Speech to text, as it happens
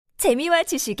재미와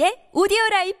지식의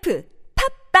오디오라이프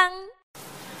팝빵.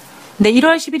 네,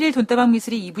 1월 11일 돈다방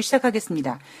미스리 2부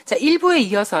시작하겠습니다. 자, 1부에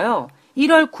이어서요.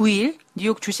 1월 9일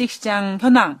뉴욕 주식시장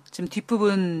현황 지금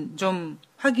뒷부분 좀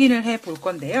확인을 해볼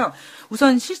건데요.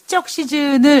 우선 실적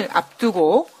시즌을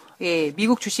앞두고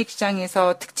미국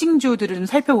주식시장에서 특징주들을 좀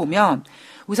살펴보면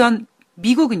우선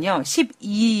미국은요.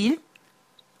 12일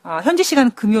현지 시간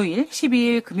금요일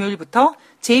 12일 금요일부터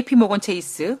JP모건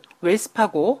체이스,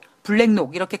 웰스파고,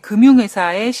 블랙록 이렇게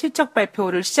금융회사의 실적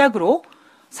발표를 시작으로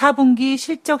 4분기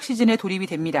실적 시즌에 돌입이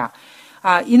됩니다.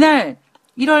 이날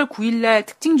 1월 9일날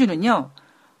특징주는요.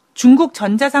 중국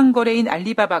전자상거래인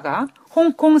알리바바가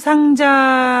홍콩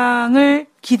상장을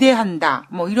기대한다.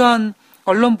 이런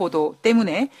언론 보도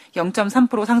때문에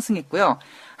 0.3% 상승했고요.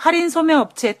 할인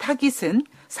소매업체 타깃은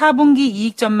 4분기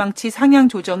이익 전망치 상향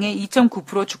조정에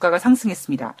 2.9% 주가가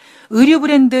상승했습니다. 의류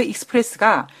브랜드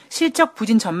익스프레스가 실적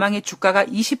부진 전망에 주가가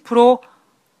 20%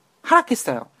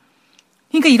 하락했어요.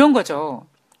 그러니까 이런 거죠.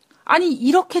 아니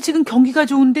이렇게 지금 경기가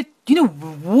좋은데 니네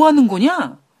뭐 하는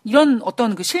거냐? 이런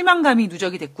어떤 그 실망감이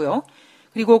누적이 됐고요.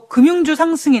 그리고 금융주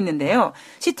상승했는데요.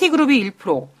 시티그룹이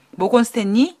 1%,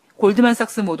 모건스탠리,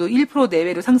 골드만삭스 모두 1%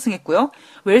 내외로 상승했고요.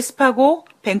 웰스파고,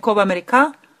 뱅크 오브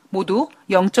아메리카 모두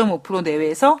 0.5%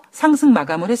 내외에서 상승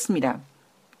마감을 했습니다.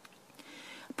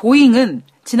 보잉은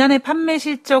지난해 판매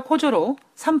실적 호조로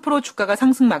 3% 주가가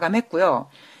상승 마감했고요.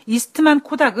 이스트만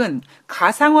코닥은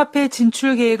가상화폐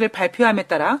진출 계획을 발표함에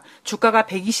따라 주가가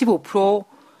 125%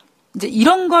 이제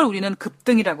이런 걸 우리는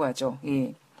급등이라고 하죠.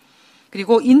 예.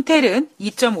 그리고 인텔은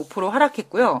 2.5%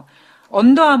 하락했고요.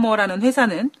 언더아머라는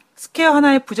회사는 스퀘어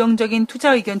하나의 부정적인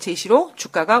투자 의견 제시로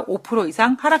주가가 5%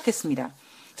 이상 하락했습니다.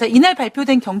 자, 이날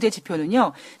발표된 경제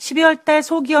지표는요. 12월 달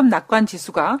소기업 낙관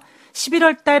지수가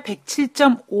 11월 달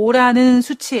 107.5라는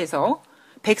수치에서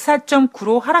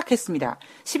 104.9로 하락했습니다.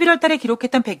 11월 달에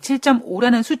기록했던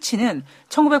 107.5라는 수치는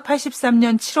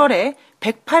 1983년 7월에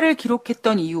 108을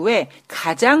기록했던 이후에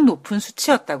가장 높은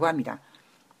수치였다고 합니다.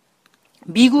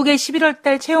 미국의 11월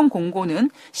달 채용 공고는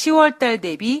 10월 달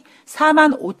대비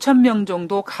 4만 5천 명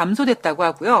정도 감소됐다고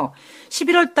하고요.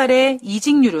 11월 달에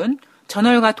이직률은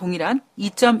전월과 동일한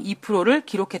 2.2%를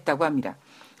기록했다고 합니다.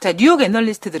 자, 뉴욕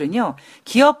애널리스트들은요,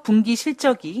 기업 분기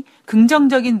실적이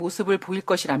긍정적인 모습을 보일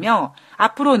것이라며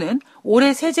앞으로는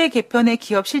올해 세제 개편의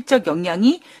기업 실적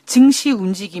영향이 증시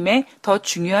움직임에 더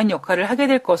중요한 역할을 하게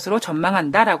될 것으로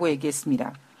전망한다라고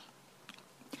얘기했습니다.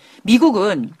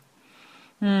 미국은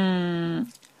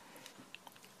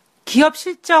기업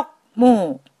실적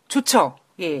좋죠.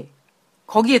 예.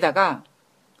 거기에다가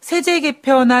세제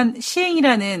개편안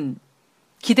시행이라는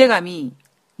기대감이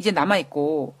이제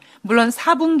남아있고, 물론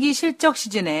 4분기 실적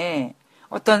시즌에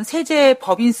어떤 세제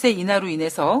법인세 인하로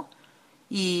인해서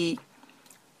이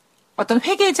어떤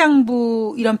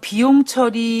회계장부 이런 비용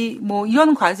처리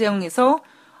이런 과정에서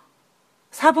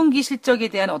 4분기 실적에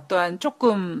대한 어떠한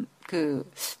조금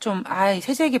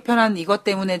세제 개편안 이것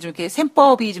때문에 좀 이렇게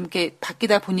셈법이 좀 이렇게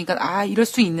바뀌다 보니까 이럴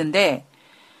수 있는데,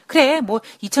 그래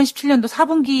 2017년도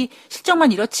 4분기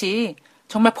실적만 이렇지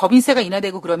정말 법인세가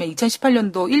인하되고 그러면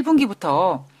 2018년도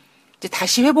 1분기부터 이제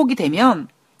다시 회복이 되면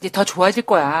이제 더 좋아질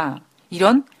거야.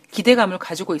 이런 기대감을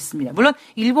가지고 있습니다. 물론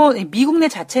미국 내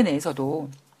자체 내에서도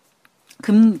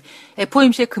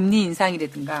FOMC의 금리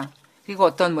인상이라든가 그리고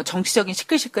어떤 정치적인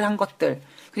시끌시끌한 것들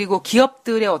그리고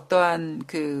기업들의 어떠한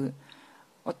그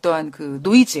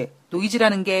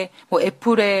노이즈라는 게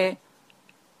애플의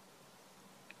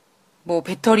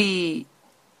배터리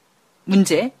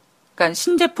문제, 그러니까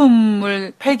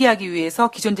신제품을 팔게 하기 위해서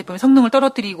기존 제품의 성능을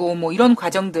떨어뜨리고 이런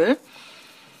과정들,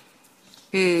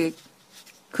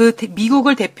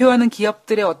 미국을 대표하는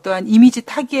기업들의 어떠한 이미지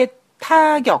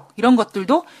타격 이런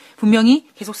것들도 분명히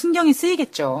계속 신경이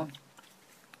쓰이겠죠.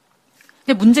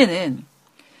 근데 문제는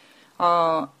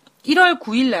 1월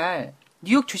 9일 날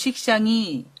뉴욕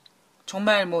주식시장이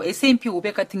정말 S&P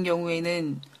 500 같은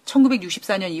경우에는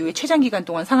 1964년 이후에 최장 기간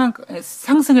동안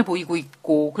상승을 보이고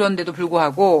있고, 그런데도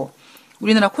불구하고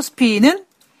우리나라 코스피는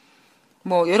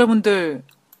여러분들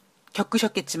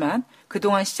겪으셨겠지만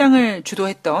그동안 시장을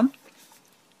주도했던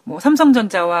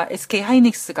삼성전자와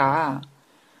SK하이닉스가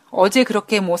어제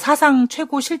그렇게 사상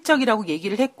최고 실적이라고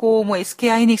얘기를 했고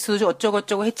SK하이닉스도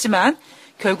어쩌고저쩌고 했지만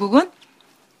결국은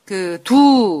그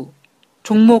두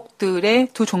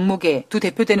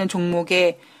대표되는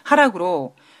종목의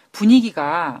하락으로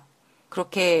분위기가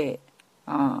그렇게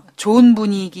좋은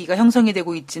분위기가 형성이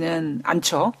되고 있지는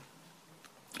않죠.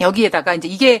 여기에다가 이제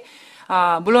이게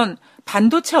물론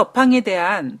반도체 업황에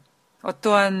대한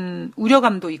어떠한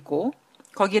우려감도 있고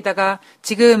거기에다가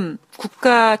지금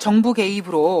국가 정부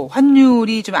개입으로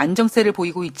환율이 좀 안정세를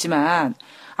보이고 있지만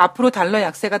앞으로 달러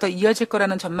약세가 더 이어질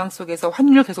거라는 전망 속에서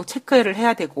환율을 계속 체크를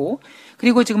해야 되고,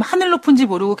 그리고 지금 하늘 높은지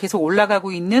모르고 계속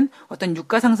올라가고 있는 어떤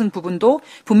유가 상승 부분도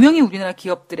분명히 우리나라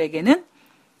기업들에게는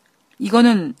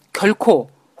이거는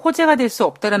결코 호재가 될 수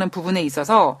없다라는 부분에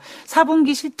있어서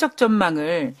 4분기 실적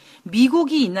전망을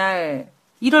미국이 이날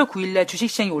 1월 9일날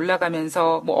주식시장이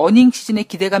올라가면서 뭐 어닝 시즌의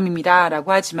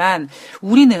기대감입니다라고 하지만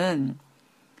우리는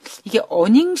이게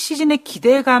어닝 시즌의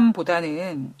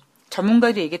기대감보다는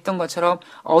전문가들이 얘기했던 것처럼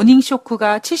어닝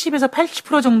쇼크가 70에서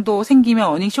 80% 정도 생기면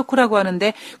어닝 쇼크라고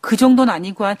하는데 그 정도는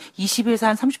아니고 한 20에서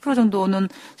한 30% 정도는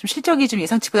좀 실적이 좀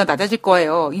예상치보다 낮아질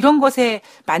거예요. 이런 것에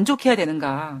만족해야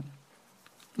되는가.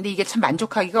 근데 이게 참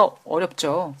만족하기가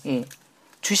어렵죠. 예.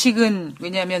 주식은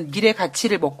왜냐하면 미래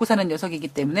가치를 먹고 사는 녀석이기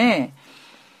때문에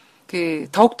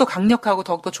더욱더 강력하고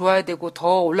더욱더 좋아야 되고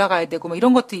더 올라가야 되고 뭐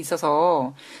이런 것들이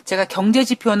있어서 제가 경제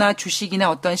지표나 주식이나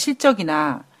어떤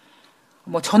실적이나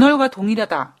뭐 전월과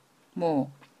동일하다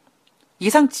뭐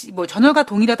예상치 뭐 전월과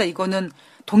동일하다 이거는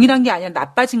동일한 게 아니라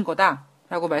나빠진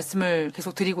거다라고 말씀을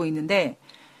계속 드리고 있는데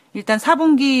일단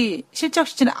 4분기 실적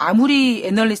시즌은 아무리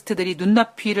애널리스트들이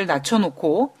눈높이를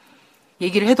낮춰놓고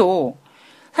얘기를 해도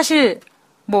사실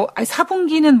뭐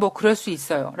 4분기는 뭐 그럴 수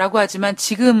있어요 라고 하지만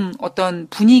지금 어떤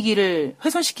분위기를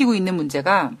훼손시키고 있는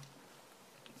문제가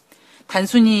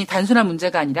단순한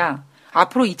문제가 아니라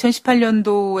앞으로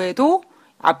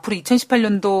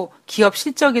 2018년도 기업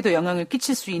실적에도 영향을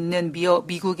끼칠 수 있는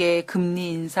미국의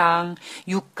금리 인상,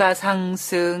 유가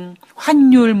상승,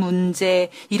 환율 문제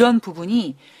이런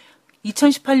부분이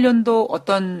 2018년도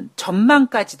어떤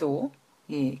전망까지도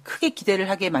크게 기대를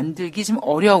하게 만들기 좀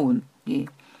어려운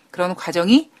그런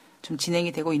과정이 좀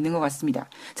진행이 되고 있는 것 같습니다.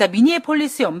 자,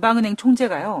 미니애폴리스 연방은행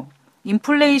총재가요.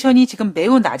 인플레이션이 지금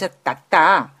매우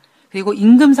낮다. 그리고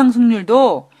임금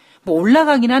상승률도 뭐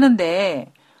올라가긴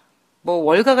하는데 뭐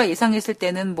월가가 예상했을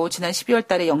때는 뭐 지난 12월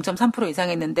달에 0.3%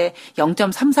 이상했는데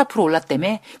 0.34%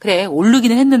 올랐다며. 그래,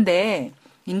 오르기는 했는데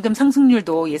임금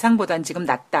상승률도 예상보단 지금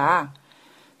낮다.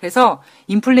 그래서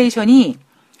인플레이션이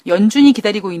연준이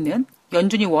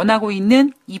원하고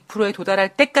있는 2%에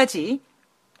도달할 때까지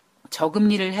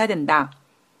저금리를 해야 된다.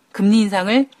 금리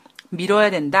인상을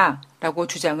미뤄야 된다라고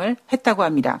주장을 했다고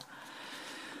합니다.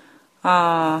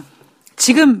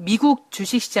 지금 미국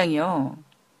주식시장이요.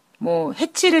 뭐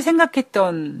해치를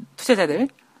생각했던 투자자들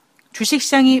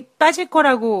주식시장이 빠질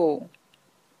거라고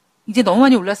이제 너무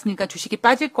많이 올랐으니까 주식이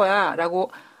빠질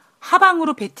거야라고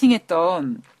하방으로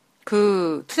베팅했던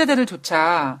그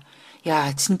투자자들조차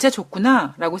야 진짜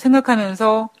좋구나라고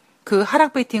생각하면서 그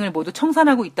하락 베팅을 모두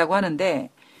청산하고 있다고 하는데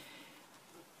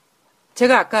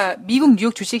제가 아까 미국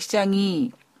뉴욕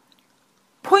주식시장이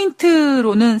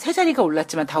포인트로는 세 자리가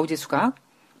올랐지만 다우지수가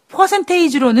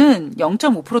퍼센테이지로는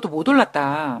 0.5%도 못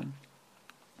올랐다.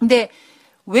 근데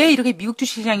왜 이렇게 미국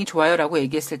주식시장이 좋아요라고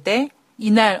얘기했을 때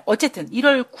이날 어쨌든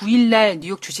 1월 9일 날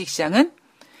뉴욕 주식시장은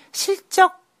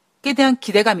실적에 대한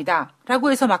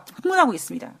기대감이다라고 해서 막 흥분하고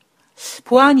있습니다.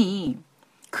 보아하니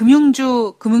금융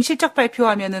실적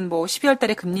발표하면은 뭐 12월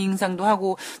달에 금리 인상도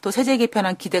하고 또 세제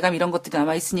개편한 기대감 이런 것들이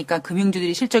남아 있으니까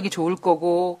금융주들이 실적이 좋을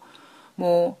거고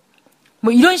뭐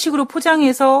이런 식으로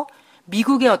포장해서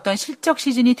미국의 어떤 실적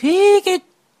시즌이 되게는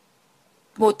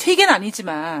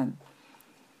아니지만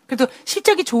그래도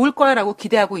실적이 좋을 거야라고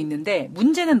기대하고 있는데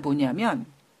문제는 뭐냐면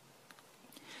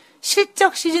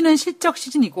실적 시즌은 실적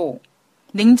시즌이고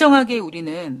냉정하게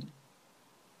우리는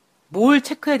뭘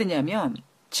체크해야 되냐면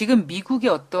지금 미국의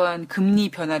어떠한 금리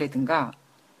변화라든가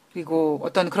그리고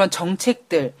어떤 그런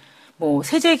정책들 뭐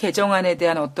세제 개정안에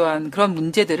대한 어떠한 그런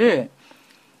문제들을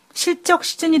실적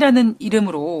시즌이라는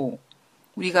이름으로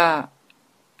우리가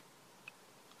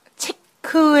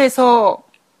체크해서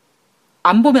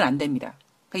안 보면 안 됩니다.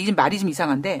 그러니까 이제 말이 좀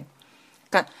이상한데,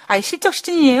 그러니까 실적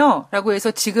시즌이에요라고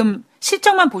해서 지금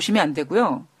실적만 보시면 안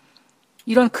되고요.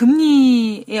 이런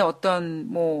금리의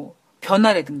어떤 뭐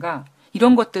변화라든가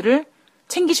이런 것들을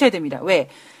챙기셔야 됩니다. 왜?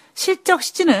 실적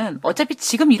시즌은 어차피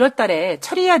지금 1월 달에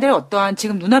처리해야 될 어떠한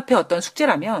지금 눈앞에 어떤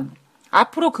숙제라면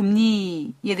앞으로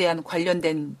금리에 대한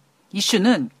관련된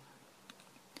이슈는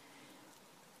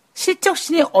실적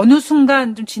시즌이 어느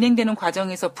순간 좀 진행되는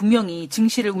과정에서 분명히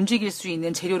증시를 움직일 수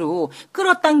있는 재료로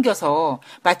끌어당겨서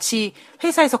마치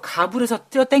회사에서 가불을 해서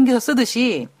끌어당겨서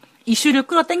쓰듯이 이슈를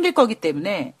끌어당길 거기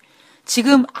때문에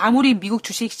지금 아무리 미국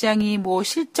주식시장이 뭐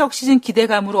실적 시즌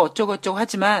기대감으로 어쩌고저쩌고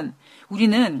하지만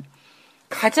우리는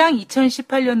가장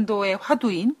 2018년도의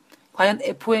화두인 과연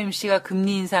FOMC가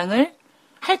금리 인상을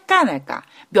할까 안 할까?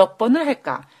 몇 번을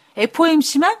할까?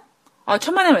 FOMC만?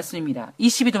 천만의 말씀입니다.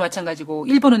 ECB도 마찬가지고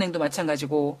일본은행도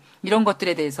마찬가지고 이런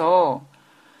것들에 대해서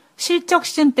실적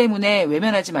시즌 때문에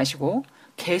외면하지 마시고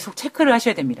계속 체크를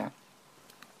하셔야 됩니다.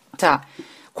 자,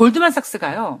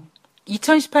 골드만삭스가요.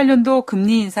 2018년도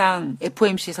금리 인상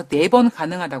FOMC에서 4번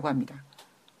가능하다고 합니다.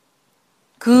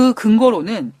 그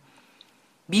근거로는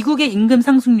미국의 임금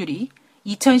상승률이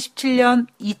 2017년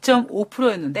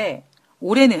 2.5%였는데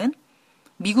올해는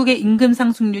미국의 임금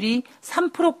상승률이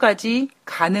 3%까지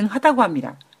가능하다고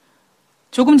합니다.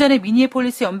 조금 전에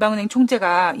미니애폴리스 연방은행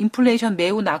총재가 인플레이션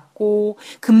매우 낮고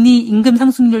금리 임금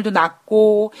상승률도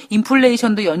낮고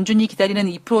인플레이션도 연준이 기다리는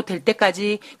 2% 될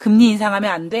때까지 금리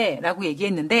인상하면 안 돼라고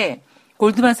얘기했는데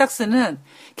골드만삭스는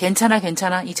괜찮아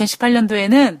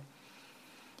 2018년도에는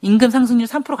임금 상승률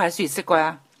 3% 갈 수 있을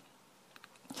거야.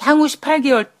 향후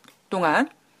 18개월 동안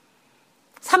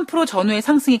 3% 전후의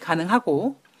상승이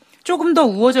가능하고 조금 더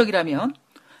우호적이라면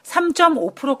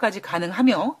 3.5%까지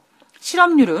가능하며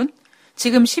실업률은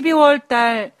지금 12월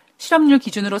달 실업률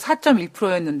기준으로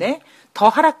 4.1%였는데 더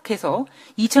하락해서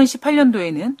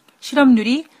 2018년도에는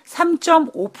실업률이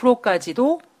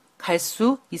 3.5%까지도 갈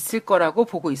수 있을 거라고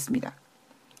보고 있습니다.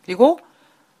 그리고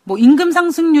뭐 임금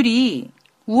상승률이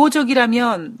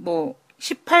우호적이라면 뭐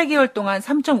 18개월 동안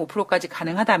 3.5%까지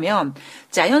가능하다면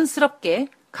자연스럽게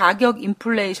가격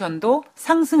인플레이션도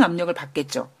상승 압력을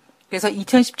받겠죠. 그래서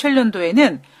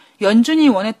 2017년도에는 연준이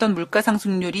원했던 물가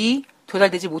상승률이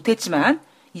도달되지 못했지만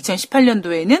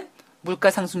 2018년도에는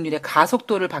물가 상승률의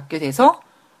가속도를 받게 돼서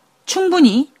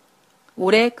충분히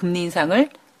올해 금리 인상을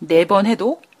 4번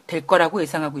해도 될 거라고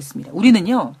예상하고 있습니다.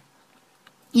 우리는요,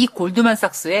 이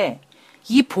골드만삭스의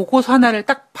이 보고서 하나를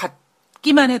딱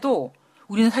받기만 해도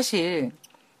우리는 사실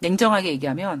냉정하게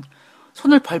얘기하면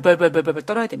손을 벌벌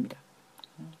떨어야 됩니다.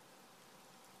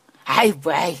 아이,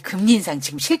 뭐야, 금리 인상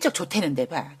지금 실적 좋대는데,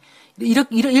 봐.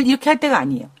 이렇게 할 때가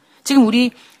아니에요. 지금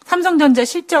우리 삼성전자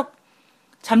실적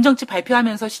잠정치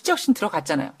발표하면서 실적신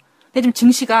들어갔잖아요. 근데 지금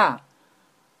증시가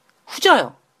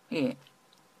후져요. 예.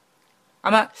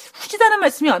 아마 후지다는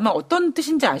말씀이 아마 어떤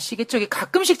뜻인지 아시겠죠?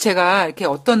 가끔씩 제가 이렇게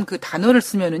어떤 그 단어를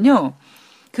쓰면은요,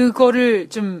 그거를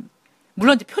좀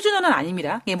물론 이제 표준어는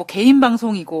아닙니다. 이게 뭐 개인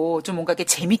방송이고 좀 뭔가 이렇게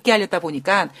재밌게 하려다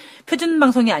보니까 표준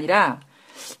방송이 아니라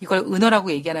이걸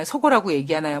은어라고 얘기하나요? 속어라고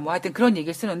얘기하나요? 뭐 하여튼 그런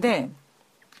얘기를 쓰는데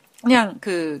그냥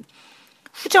그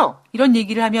후져 이런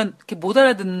얘기를 하면 이렇게 못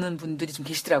알아듣는 분들이 좀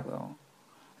계시더라고요.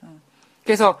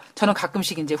 그래서 저는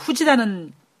가끔씩 이제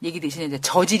후지다는 얘기 대신에 이제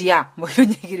저질이야 뭐 이런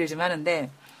얘기를 좀 하는데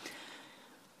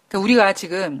그러니까 우리가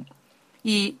지금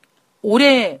이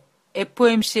올해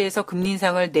FOMC에서 금리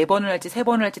인상을 4번을 할지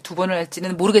 3번을 할지 2번을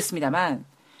할지는 모르겠습니다만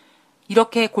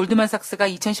이렇게 골드만삭스가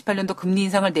 2018년도 금리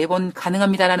인상을 4번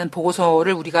가능합니다라는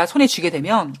보고서를 우리가 손에 쥐게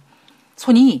되면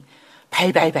손이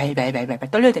발발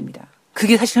떨려야 됩니다.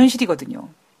 그게 사실 현실이거든요.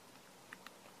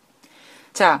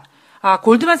 자,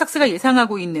 골드만삭스가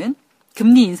예상하고 있는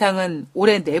금리 인상은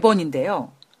올해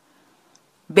 4번인데요.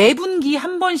 매분기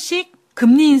한 번씩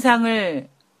금리 인상을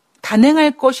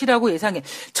단행할 것이라고 예상해.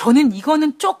 저는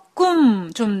이거는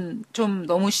조금 좀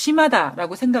너무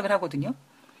심하다라고 생각을 하거든요.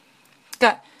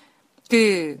 그러니까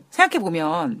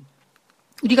생각해보면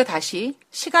우리가 다시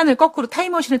시간을 거꾸로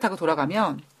타임머신을 타고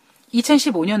돌아가면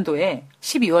 2015년도에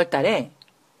 12월 달에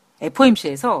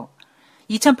FOMC에서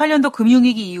 2008년도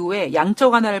금융위기 이후에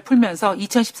양적 완화를 풀면서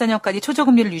 2014년까지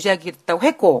초저금리를 유지하겠다고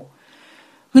했고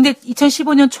근데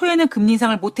 2015년 초에는 금리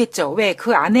인상을 못했죠. 왜?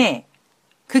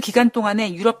 그 기간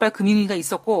동안에 유럽발 금융위기가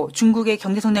있었고 중국의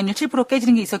경제성장률 7%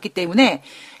 깨지는 게 있었기 때문에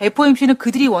FOMC는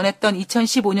그들이 원했던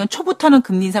 2015년 초부터는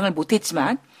금리 인상을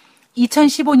못했지만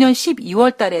 2015년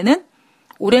 12월 달에는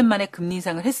오랜만에 금리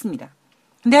인상을 했습니다.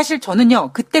 근데 사실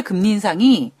저는요. 그때 금리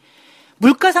인상이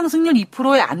물가 상승률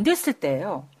 2%에 안 됐을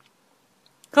때예요.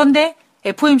 그런데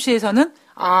FOMC에서는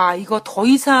이거 더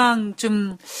이상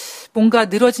좀 뭔가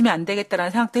늘어지면 안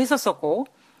되겠다라는 생각도 했었었고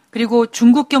그리고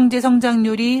중국 경제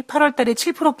성장률이 8월 달에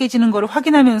 7% 깨지는 거를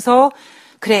확인하면서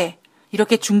그래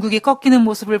이렇게 중국이 꺾이는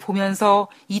모습을 보면서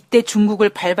이때 중국을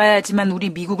밟아야지만 우리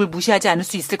미국을 무시하지 않을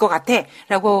수 있을 것 같아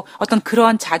라고 어떤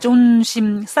그러한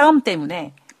자존심 싸움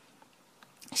때문에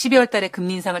 12월 달에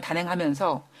금리 인상을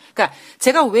단행하면서 그러니까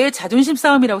제가 왜 자존심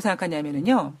싸움이라고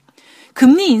생각하냐면요.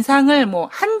 금리 인상을 뭐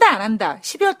한다 안 한다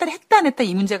 12월 달에 했다 안 했다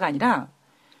이 문제가 아니라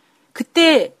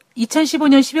그때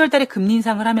 2015년 12월 달에 금리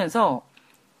인상을 하면서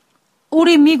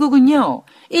우리 미국은요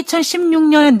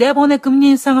 2016년에 4번의 금리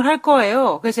인상을 할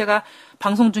거예요. 그래서 제가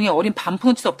방송 중에 어린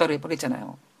반푼어치도 없다고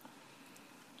그랬잖아요.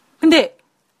 근데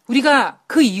우리가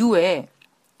그 이후에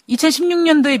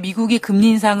 2016년도에 미국이 금리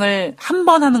인상을 한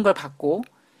번 하는 걸 봤고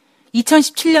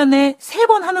 2017년에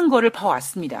 3번 하는 거를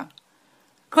봐왔습니다.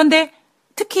 그런데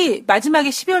특히 마지막에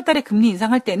 12월 달에 금리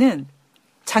인상할 때는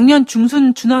작년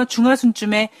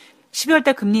중하순쯤에 12월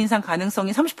달 금리 인상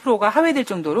가능성이 30%가 하회될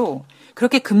정도로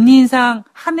그렇게 금리 인상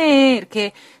한 해에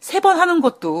이렇게 3번 하는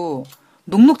것도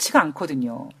녹록치가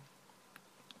않거든요.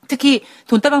 특히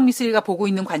돈다방 미스가 보고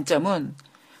있는 관점은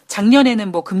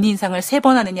작년에는 뭐 금리 인상을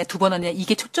 3번 하느냐 2번 하느냐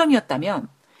이게 초점이었다면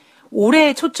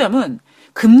올해의 초점은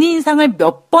금리 인상을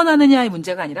몇 번 하느냐의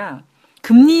문제가 아니라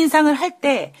금리 인상을 할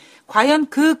때 과연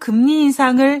그 금리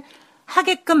인상을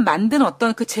하게끔 만든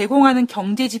어떤 그 제공하는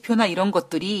경제 지표나 이런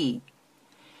것들이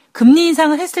금리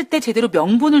인상을 했을 때 제대로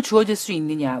명분을 주어질 수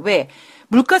있느냐. 왜?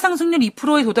 물가 상승률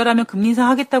 2%에 도달하면 금리 인상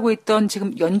하겠다고 했던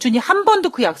지금 연준이 한 번도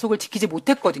그 약속을 지키지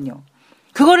못했거든요.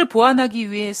 그거를 보완하기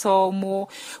위해서 뭐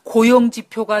고용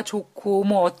지표가 좋고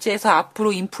뭐 어째서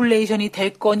앞으로 인플레이션이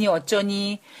될 거니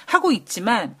어쩌니 하고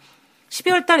있지만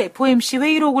 12월 달 FOMC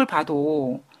회의록을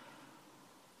봐도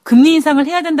금리 인상을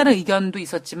해야 된다는 의견도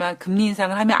있었지만 금리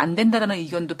인상을 하면 안 된다는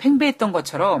의견도 팽배했던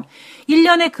것처럼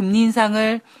 1년에 금리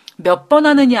인상을 몇 번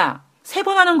하느냐,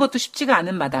 3번 하는 것도 쉽지가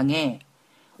않은 마당에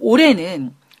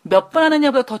올해는 몇 번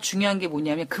하느냐보다 더 중요한 게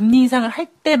뭐냐면 금리 인상을 할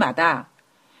때마다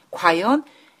과연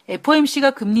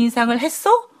FOMC가 금리 인상을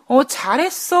했어?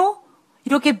 잘했어?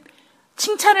 이렇게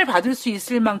칭찬을 받을 수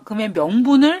있을 만큼의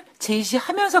명분을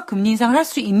제시하면서 금리 인상을 할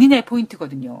수 있느냐의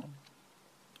포인트거든요.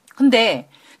 근데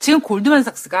지금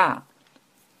골드만삭스가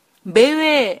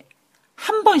매회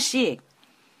한 번씩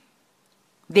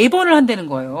 4번을 한다는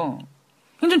거예요.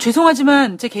 좀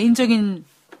죄송하지만 제 개인적인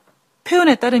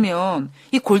표현에 따르면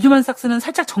이 골드만삭스는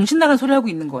살짝 정신 나간 소리 하고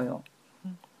있는 거예요.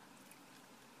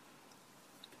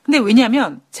 근데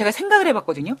왜냐하면 제가 생각을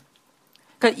해봤거든요.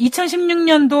 그러니까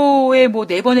 2016년도에 뭐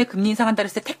 4번의 금리 인상한다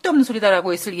그랬을 때 택도 없는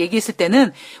소리다라고 얘기했을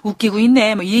때는 웃기고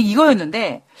있네 뭐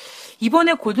이거였는데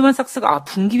이번에 골드만삭스가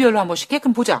분기별로 한 번씩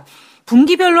그럼 보자.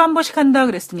 분기별로 한 번씩 한다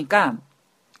그랬으니까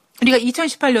우리가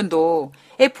 2018년도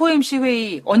FOMC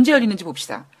회의 언제 열리는지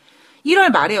봅시다.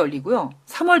 1월 말에 열리고요.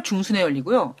 3월 중순에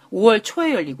열리고요. 5월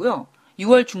초에 열리고요.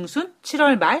 6월 중순,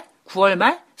 7월 말, 9월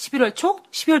말, 11월 초,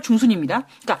 12월 중순입니다.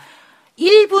 그러니까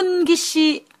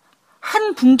 1분기씩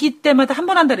한 분기 때마다 한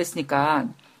번 한다 그랬으니까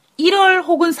 1월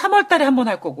혹은 3월 달에 한 번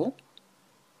할 거고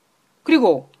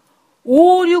그리고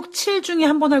 5, 6, 7 중에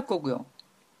한 번 할 거고요.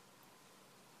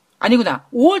 아니구나.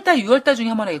 5월 달, 6월 달 중에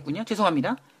한 번 하겠군요.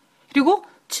 죄송합니다. 그리고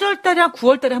 7월 달이랑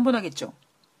 9월 달에 한 번 하겠죠.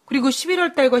 그리고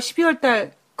 11월 달과 12월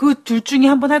달 그 둘 중에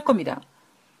한 번 할 겁니다.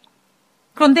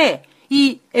 그런데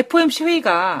이 FOMC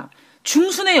회의가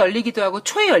중순에 열리기도 하고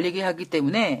초에 열리기도 하기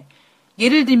때문에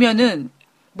예를 들면은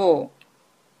뭐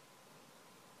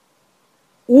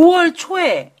 5월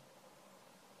초에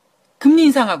금리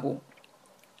인상하고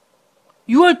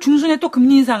 6월 중순에 또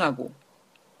금리 인상하고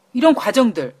이런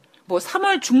과정들 뭐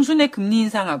 3월 중순에 금리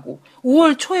인상하고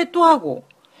 5월 초에 또 하고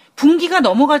분기가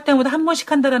넘어갈 때마다 한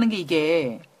번씩 한다라는 게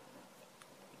이게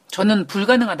저는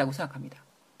불가능하다고 생각합니다.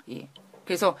 예.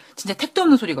 그래서 진짜 택도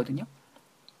없는 소리거든요.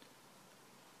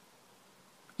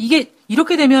 이게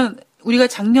이렇게 되면 우리가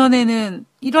작년에는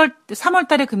 3월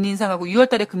달에 금리 인상하고 6월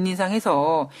달에 금리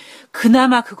인상해서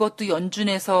그나마 그것도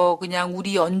연준에서 그냥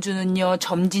우리 연준은요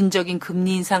점진적인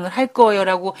금리 인상을 할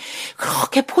거예요라고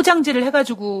그렇게 포장지를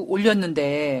해가지고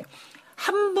올렸는데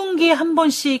한 분기에 한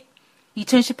번씩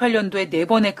 2018년도에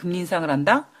 4번의 금리 인상을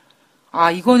한다?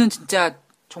 이거는 진짜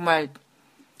정말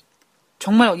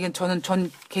이건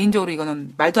전 개인적으로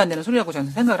이거는 말도 안 되는 소리라고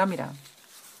저는 생각을 합니다.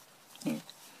 예.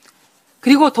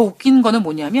 그리고 더 웃긴 거는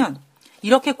뭐냐면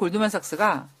이렇게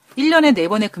골드만삭스가 1년에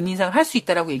 4번의 금리 인상을 할 수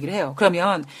있다라고 얘기를 해요.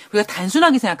 그러면 우리가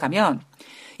단순하게 생각하면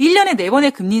 1년에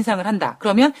 4번의 금리 인상을 한다.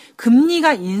 그러면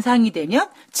금리가 인상이 되면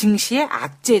증시의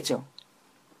악재죠.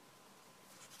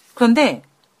 그런데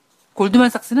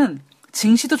골드만삭스는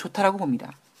증시도 좋다라고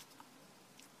봅니다.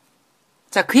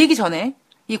 자, 그 얘기 전에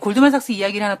이 골드만삭스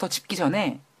이야기를 하나 더 짚기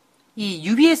전에 이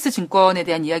UBS 증권에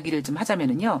대한 이야기를 좀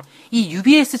하자면은요. 이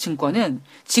UBS 증권은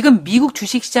지금 미국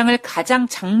주식시장을 가장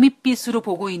장밋빛으로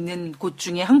보고 있는 곳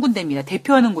중에 한 군데입니다.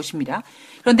 대표하는 곳입니다.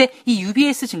 그런데 이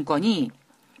UBS 증권이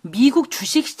미국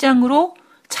주식시장으로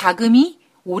자금이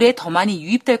올해 더 많이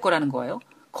유입될 거라는 거예요.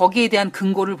 거기에 대한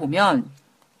근거를 보면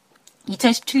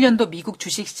 2017년도 미국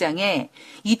주식시장에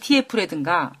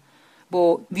ETF라든가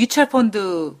뭐 뮤추얼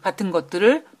펀드 같은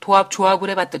것들을 도합을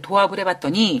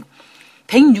해봤더니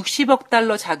 160억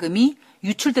달러 자금이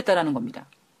유출됐다라는 겁니다.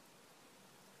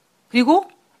 그리고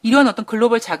이런 어떤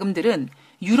글로벌 자금들은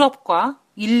유럽과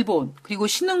일본 그리고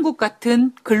신흥국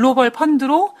같은 글로벌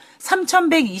펀드로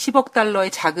 3,120억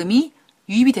달러의 자금이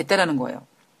유입이 됐다라는 거예요.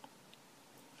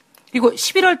 그리고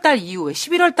 11월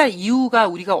달 이후가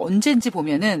우리가 언제인지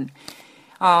보면은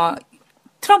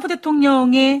트럼프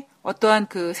대통령의 어떠한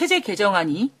그 세제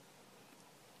개정안이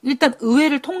일단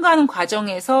의회를 통과하는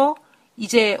과정에서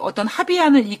이제 어떤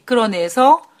합의안을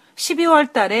이끌어내서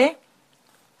 12월 달에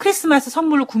크리스마스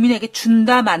선물로 국민에게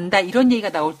준다 만다 이런 얘기가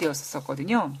나올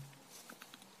때였었거든요.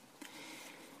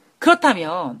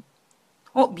 그렇다면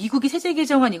미국이 세제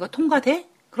개정안 이거 통과돼?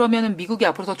 그러면은 미국이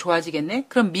앞으로 더 좋아지겠네?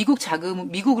 그럼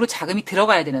미국으로 자금이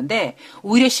들어가야 되는데,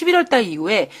 오히려 11월 달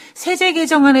이후에 세제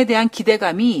개정안에 대한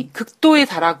기대감이 극도에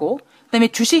달하고, 그다음에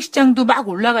주식시장도 막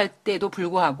올라갈 때도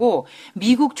불구하고,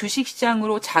 미국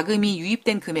주식시장으로 자금이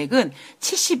유입된 금액은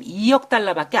 72억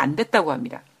달러밖에 안 됐다고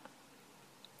합니다.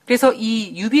 그래서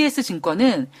이 UBS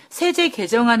증권은 세제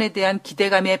개정안에 대한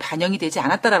기대감에 반영이 되지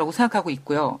않았다라고 생각하고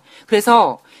있고요.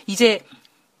 그래서 이제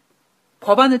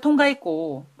법안을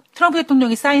통과했고, 트럼프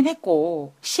대통령이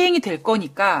사인했고 시행이 될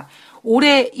거니까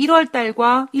올해 1월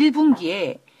달과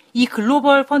 1분기에 이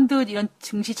글로벌 펀드 이런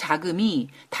증시 자금이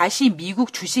다시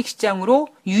미국 주식시장으로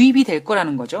유입이 될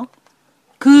거라는 거죠.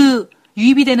 그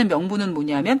유입이 되는 명분은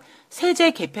뭐냐면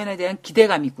세제 개편에 대한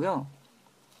기대감이고요.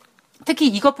 특히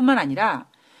이것뿐만 아니라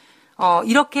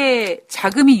이렇게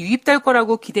자금이 유입될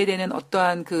거라고 기대되는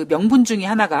어떠한 그 명분 중에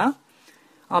하나가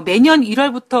매년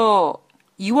 1월부터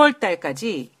 2월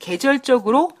달까지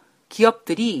계절적으로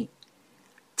기업들이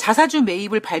자사주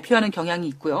매입을 발표하는 경향이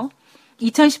있고요.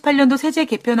 2018년도 세제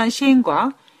개편안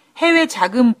시행과 해외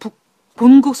자금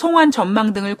본국 송환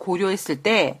전망 등을 고려했을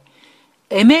때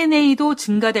M&A도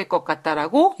증가될 것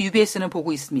같다라고 UBS는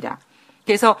보고 있습니다.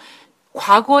 그래서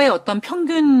과거의 어떤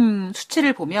평균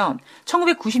수치를 보면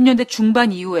 1990년대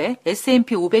중반 이후에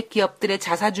S&P 500 기업들의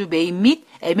자사주 매입 및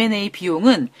M&A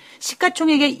비용은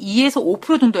시가총액의 2에서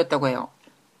 5% 정도였다고 해요.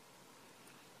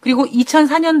 그리고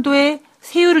 2004년도에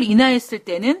세율을 인하했을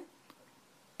때는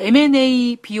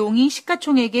M&A 비용이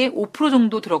시가총액의 5%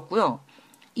 정도 들었고요.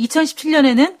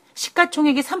 2017년에는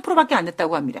시가총액의 3%밖에 안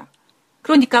됐다고 합니다.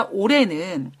 그러니까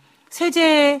올해는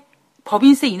세제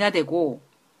법인세 인하되고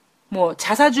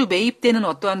자사주 매입되는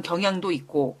어떠한 경향도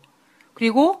있고,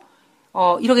 그리고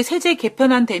이렇게 세제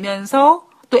개편안 되면서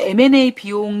또 M&A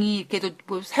비용이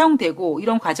이렇게도 사용되고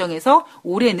이런 과정에서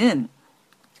올해는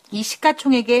이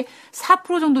시가총액의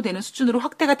 4% 정도 되는 수준으로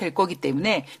확대가 될 거기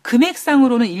때문에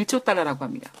금액상으로는 1조 달러라고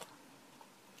합니다.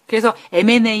 그래서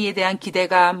M&A에 대한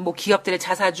기대감, 기업들의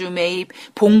자사주 매입,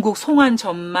 본국 송환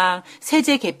전망,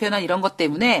 세제 개편안 이런 것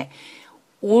때문에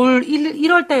올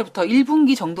 1월 달부터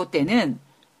 1분기 정도 때는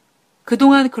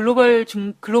그동안 글로벌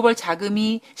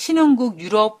자금이 신흥국,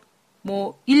 유럽,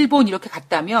 일본 이렇게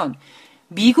갔다면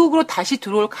미국으로 다시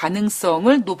들어올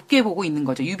가능성을 높게 보고 있는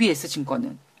거죠. UBS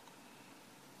증권은.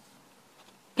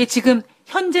 지금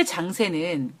현재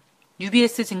장세는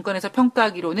UBS 증권에서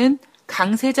평가하기로는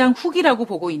강세장 후기라고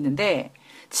보고 있는데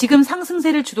지금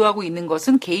상승세를 주도하고 있는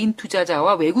것은 개인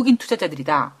투자자와 외국인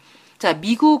투자자들이다. 자,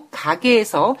 미국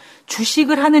가계에서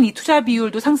주식을 하는 이 투자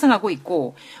비율도 상승하고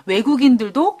있고 외국인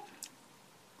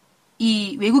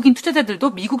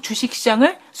투자자들도 미국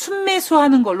주식시장을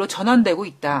순매수하는 걸로 전환되고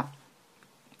있다.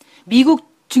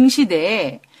 미국 증시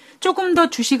내에 조금 더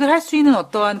주식을 할 수 있는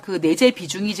어떠한 그 내재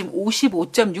비중이 지금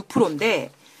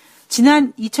 55.6%인데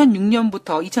지난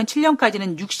 2006년부터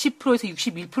 2007년까지는 60%에서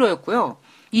 61%였고요.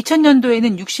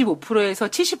 2000년도에는 65%에서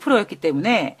 70%였기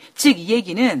때문에 즉 이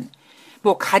얘기는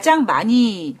가장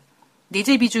많이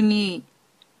내재 비중이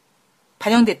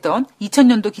반영됐던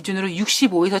 2000년도 기준으로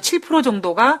 65에서 7%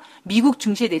 정도가 미국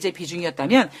증시의 내재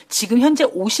비중이었다면 지금 현재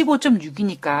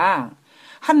 55.6이니까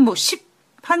한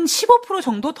 15%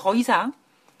 정도 더 이상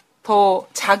더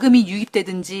자금이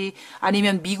유입되든지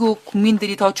아니면 미국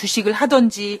국민들이 더 주식을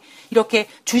하든지 이렇게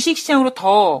주식시장으로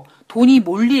더 돈이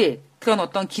몰릴 그런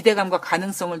어떤 기대감과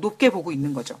가능성을 높게 보고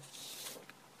있는 거죠.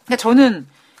 그러니까 저는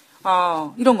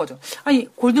이런 거죠. 아니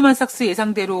골드만삭스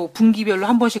예상대로 분기별로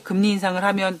한 번씩 금리 인상을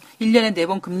하면 1년에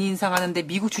 4번 금리 인상하는데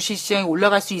미국 주식시장이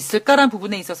올라갈 수 있을까라는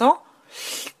부분에 있어서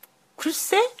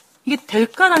글쎄 이게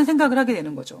될까라는 생각을 하게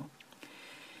되는 거죠.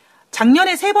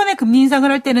 작년에 3번의 금리 인상을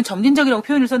할 때는 점진적이라고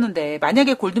표현을 썼는데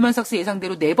만약에 골드만삭스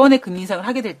예상대로 4번의 금리 인상을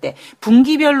하게 될 때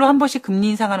분기별로 한 번씩 금리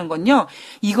인상하는 건요.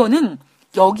 이거는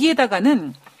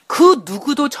여기에다가는 그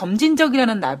누구도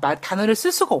점진적이라는 단어를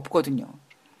쓸 수가 없거든요.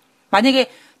 만약에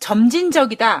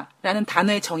점진적이다라는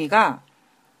단어의 정의가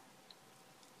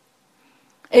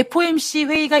FOMC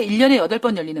회의가 1년에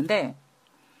 8번 열리는데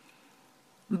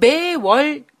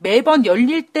매번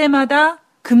열릴 때마다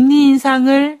금리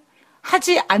인상을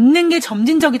하지 않는 게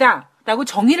점진적이다라고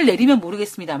정의를 내리면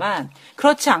모르겠습니다만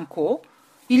그렇지 않고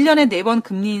 1년에 4번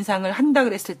금리 인상을 한다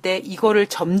그랬을 때 이거를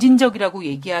점진적이라고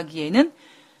얘기하기에는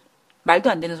말도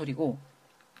안 되는 소리고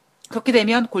그렇게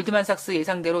되면 골드만삭스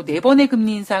예상대로 4번의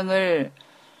금리 인상을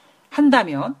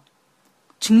한다면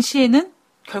증시에는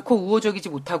결코 우호적이지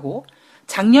못하고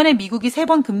작년에 미국이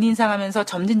 3번 금리 인상하면서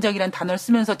점진적이라는 단어를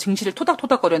쓰면서 증시를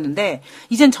토닥토닥거렸는데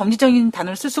이젠 점진적인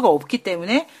단어를 쓸 수가 없기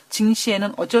때문에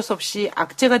증시에는 어쩔 수 없이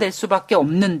악재가 될 수밖에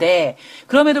없는데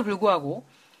그럼에도 불구하고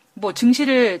뭐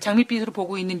증시를 장밋빛으로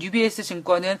보고 있는 UBS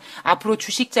증권은 앞으로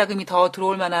주식 자금이 더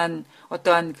들어올 만한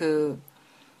어떠한 그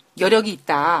여력이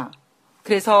있다.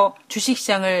 그래서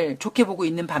주식시장을 좋게 보고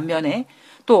있는 반면에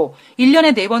또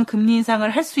 1년에 4번 금리 인상을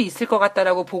할 수 있을 것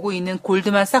같다라고 보고 있는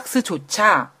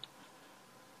골드만삭스조차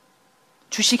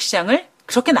주식시장을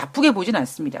그렇게 나쁘게 보진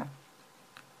않습니다.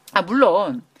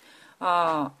 물론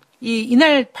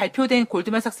이날 발표된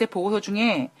골드만삭스의 보고서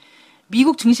중에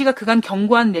미국 증시가 그간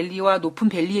견고한 랠리와 높은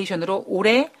밸리에이션으로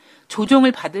올해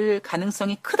조정을 받을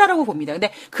가능성이 크다라고 봅니다.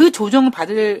 근데 그 조정을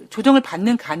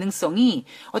받는 가능성이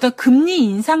어떤 금리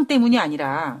인상 때문이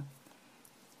아니라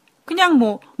그냥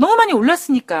뭐 너무 많이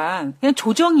올랐으니까 그냥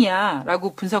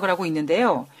조정이야라고 분석을 하고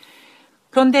있는데요.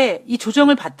 그런데 이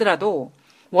조정을 받더라도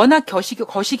워낙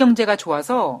거시 경제가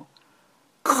좋아서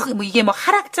뭐 이게 뭐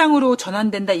하락장으로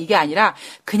전환된다 이게 아니라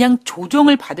그냥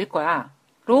조정을 받을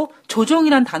거야로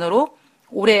조정이란 단어로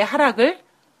올해 하락을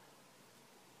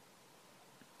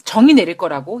정의 내릴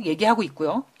거라고 얘기하고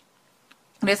있고요.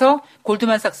 그래서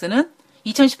골드만삭스는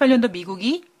 2018년도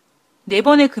미국이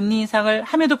 4번의 금리 인상을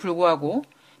함에도 불구하고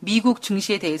미국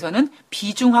증시에 대해서는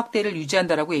비중 확대를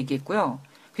유지한다라고 얘기했고요.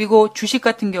 그리고 주식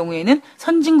같은 경우에는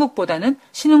선진국보다는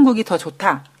신흥국이 더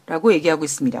좋다라고 얘기하고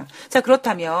있습니다. 자,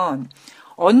 그렇다면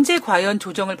언제 과연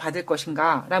조정을 받을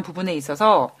것인가라는 부분에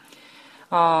있어서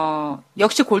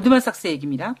역시 골드만삭스의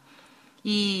얘기입니다.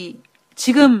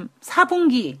 지금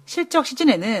 4분기 실적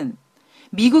시즌에는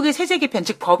미국의 세제 개편,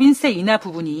 즉 법인세 인하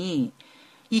부분이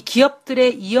이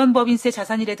기업들의 이연법인세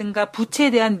자산이라든가 부채에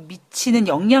대한 미치는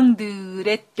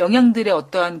영향들의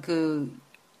어떠한 그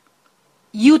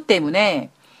이유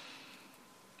때문에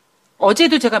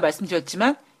어제도 제가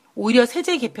말씀드렸지만 오히려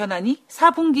세제 개편안이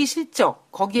 4분기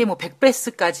실적, 거기에 뭐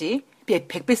빅베스가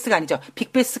아니죠.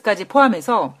 빅베스까지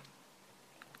포함해서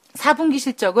 4분기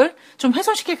실적을 좀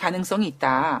훼손시킬 가능성이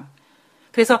있다.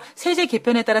 그래서 세제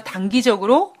개편에 따라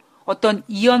단기적으로 어떤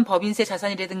이연 법인세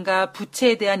자산이라든가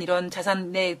부채에 대한 이런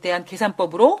자산에 대한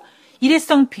계산법으로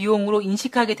일회성 비용으로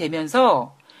인식하게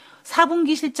되면서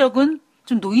 4분기 실적은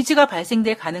좀 노이즈가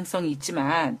발생될 가능성이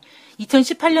있지만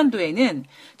 2018년도에는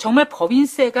정말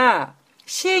법인세가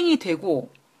시행이 되고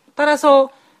따라서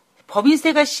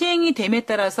법인세가 시행이 됨에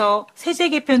따라서 세제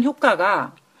개편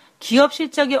효과가 기업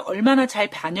실적에 얼마나 잘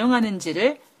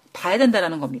반영하는지를 봐야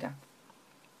된다는 겁니다.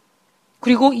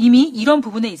 그리고 이미 이런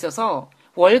부분에 있어서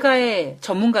월가의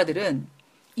전문가들은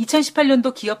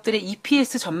 2018년도 기업들의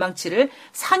EPS 전망치를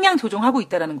상향 조정하고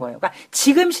있다는 거예요. 그러니까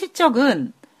지금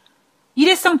실적은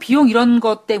일회성 비용 이런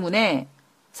것 때문에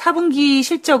 4분기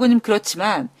실적은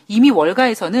그렇지만 이미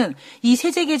월가에서는 이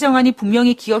세제 개정안이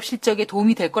분명히 기업 실적에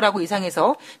도움이 될 거라고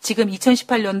예상해서 지금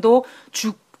 2018년도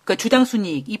주당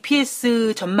순이익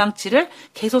EPS 전망치를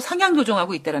계속 상향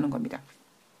조정하고 있다는 겁니다.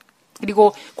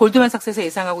 그리고 골드만삭스에서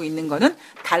예상하고 있는 거는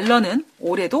달러는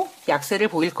올해도 약세를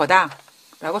보일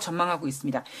거다라고 전망하고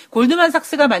있습니다.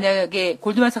 골드만삭스가 만약에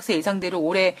골드만삭스의 예상대로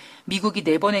올해 미국이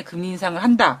 4번의 금리 인상을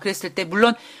한다 그랬을 때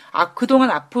물론 그동안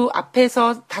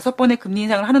앞에서 5번의 금리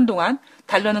인상을 하는 동안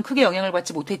달러는 크게 영향을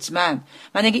받지 못했지만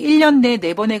만약에 1년 내에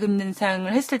 4번의 금리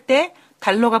인상을 했을 때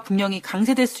달러가 분명히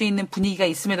강세될 수 있는 분위기가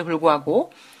있음에도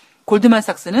불구하고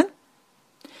골드만삭스는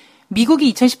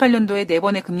미국이 2018년도에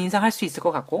 4번의 금리 인상 할 수 있을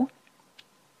것 같고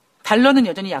달러는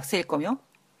여전히 약세일 거며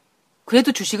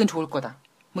그래도 주식은 좋을 거다.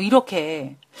 뭐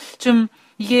이렇게 좀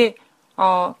이게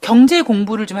경제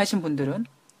공부를 좀 하신 분들은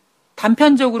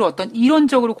단편적으로 어떤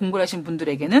이론적으로 공부를 하신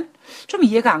분들에게는 좀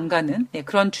이해가 안 가는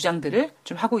그런 주장들을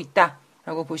좀 하고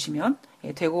있다라고 보시면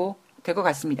될 것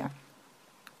같습니다.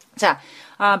 자,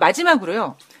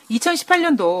 마지막으로요.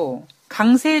 2018년도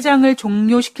강세장을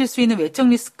종료시킬 수 있는 외적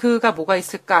리스크가 뭐가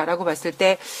있을까라고 봤을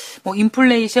때, 뭐,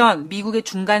 인플레이션, 미국의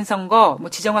중간선거, 뭐,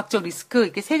 지정학적 리스크,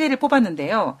 이렇게 3개를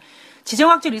뽑았는데요.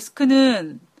 지정학적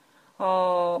리스크는,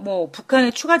 뭐,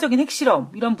 북한의 추가적인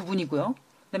핵실험, 이런 부분이고요.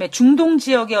 그 다음에 중동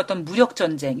지역의 어떤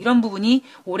무력전쟁, 이런 부분이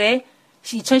올해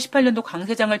 2018년도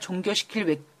강세장을 종료시킬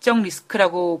외적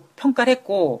리스크라고 평가를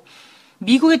했고,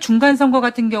 미국의 중간선거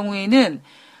같은 경우에는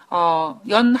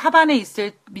연 하반에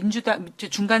있을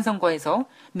중간선거에서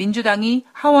민주당이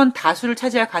하원 다수를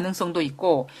차지할 가능성도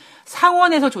있고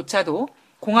상원에서조차도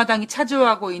공화당이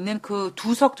차지하고 있는 그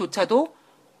두석조차도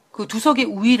그 두석의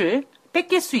우위를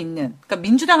뺏길 수 있는 그러니까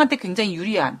민주당한테 굉장히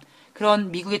유리한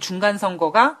그런 미국의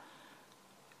중간선거가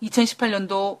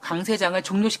 2018년도 강세장을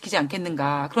종료시키지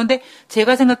않겠는가. 그런데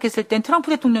제가 생각했을 땐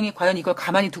트럼프 대통령이 과연 이걸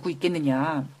가만히 두고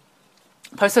있겠느냐.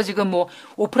 벌써 지금 뭐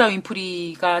오프라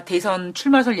윈프리가 대선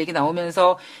출마설 얘기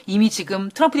나오면서 이미 지금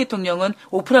트럼프 대통령은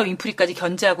오프라 윈프리까지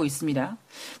견제하고 있습니다.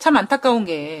 참 안타까운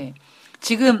게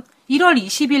지금 1월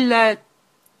 20일 날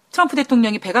트럼프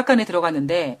대통령이 백악관에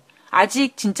들어갔는데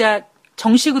아직 진짜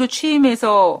정식으로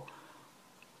취임해서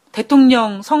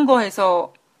대통령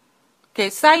선거해서 이렇게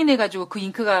사인해가지고 그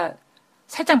잉크가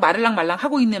살짝 마를랑말랑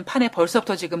하고 있는 판에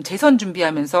벌써부터 지금 재선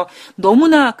준비하면서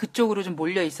너무나 그쪽으로 좀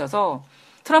몰려 있어서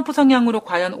트럼프 성향으로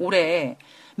과연 올해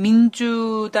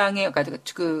민주당의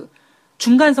그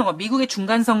중간선거, 미국의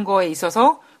중간선거에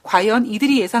있어서 과연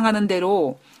이들이 예상하는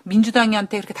대로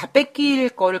민주당한테 그렇게 다 뺏길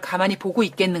거를 가만히 보고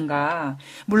있겠는가.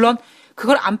 물론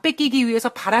그걸 안 뺏기기 위해서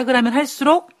발악을 하면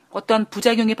할수록 어떤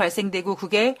부작용이 발생되고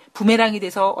그게 부메랑이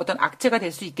돼서 어떤 악재가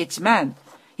될 수 있겠지만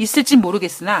있을진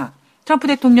모르겠으나 트럼프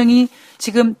대통령이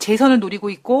지금 재선을 노리고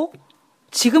있고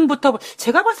지금부터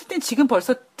제가 봤을 땐 지금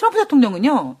벌써 트럼프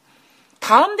대통령은요.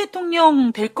 다음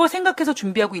대통령 될 거 생각해서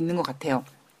준비하고 있는 것 같아요.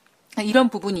 이런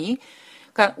부분이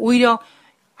그러니까 오히려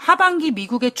하반기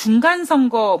미국의 중간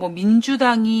선거 뭐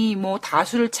민주당이 뭐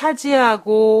다수를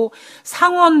차지하고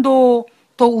상원도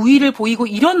더 우위를 보이고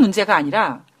이런 문제가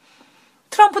아니라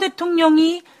트럼프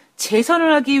대통령이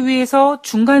재선을 하기 위해서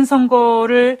중간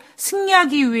선거를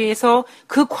승리하기 위해서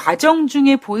그 과정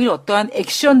중에 보일 어떠한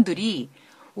액션들이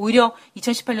오히려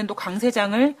 2018년도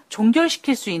강세장을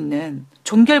종결시킬 수 있는,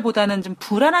 종결보다는 좀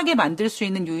불안하게 만들 수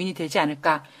있는 요인이 되지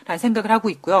않을까라는 생각을 하고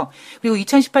있고요. 그리고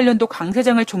 2018년도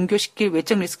강세장을 종결시킬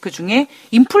외적 리스크 중에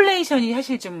인플레이션이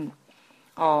사실 좀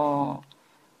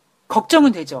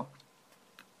걱정은 되죠.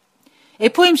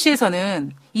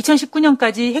 FOMC에서는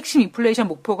 2019년까지 핵심 인플레이션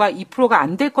목표가 2%가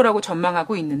안 될 거라고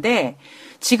전망하고 있는데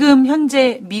지금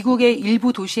현재 미국의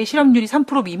일부 도시의 실업률이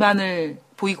 3% 미만을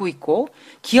보이고 있고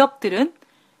기업들은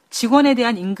직원에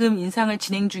대한 임금 인상을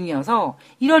진행 중이어서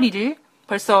 1월 1일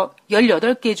벌써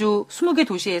 18개 주 20개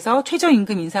도시에서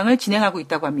최저임금 인상을 진행하고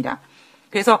있다고 합니다.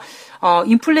 그래서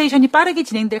인플레이션이 빠르게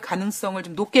진행될 가능성을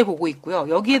좀 높게 보고 있고요.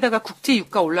 여기에다가 국제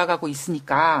유가 올라가고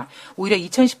있으니까 오히려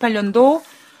 2018년도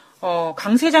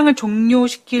강세장을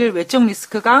종료시킬 외적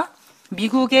리스크가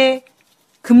미국의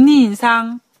금리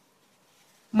인상,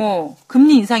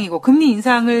 금리 인상이고 금리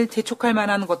인상을 재촉할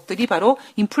만한 것들이 바로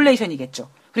인플레이션이겠죠.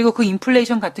 그리고 그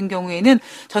인플레이션 같은 경우에는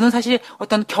저는 사실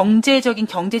어떤 경제적인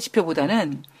경제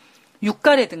지표보다는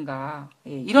유가라든가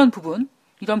이런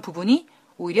부분이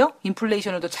오히려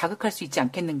인플레이션을 더 자극할 수 있지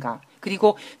않겠는가.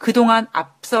 그리고 그동안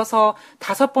앞서서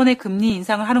 5번의 금리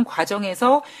인상을 하는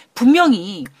과정에서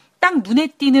분명히 딱 눈에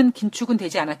띄는 긴축은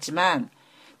되지 않았지만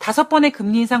 5번의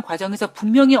금리 인상 과정에서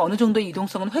분명히 어느 정도의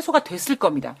유동성은 회수가 됐을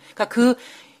겁니다. 그러니까 그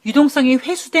유동성이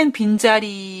회수된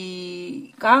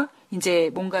빈자리가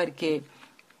이제 뭔가 이렇게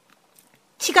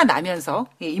티가 나면서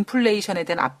인플레이션에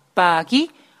대한 압박이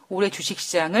올해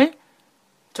주식시장을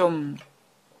좀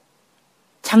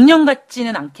작년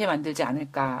같지는 않게 만들지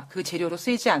않을까, 그 재료로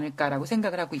쓰이지 않을까라고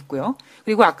생각을 하고 있고요.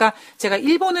 그리고 아까 제가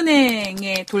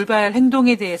일본은행의 돌발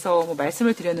행동에 대해서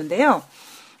말씀을 드렸는데요.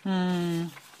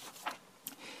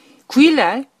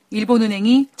 9일날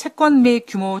일본은행이 채권 매입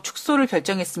규모 축소를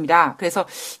결정했습니다. 그래서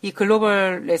이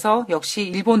글로벌에서 역시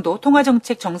일본도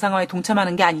통화정책 정상화에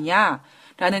동참하는 게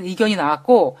아니냐라는 의견이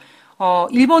나왔고,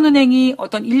 일본은행이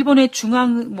어떤 일본의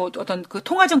어떤 그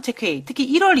통화정책회의, 특히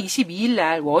 1월 22일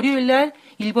날, 월요일 날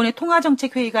일본의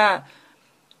통화정책회의가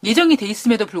예정이 돼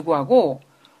있음에도 불구하고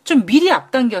좀 미리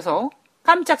앞당겨서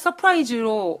깜짝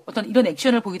서프라이즈로 어떤 이런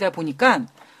액션을 보이다 보니까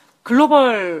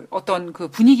글로벌 어떤 그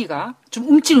분위기가 좀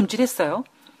움찔움찔했어요.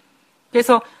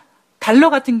 그래서 달러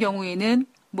같은 경우에는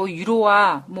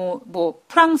유로와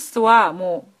프랑스와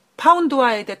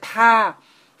파운드와에 대해 다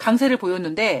강세를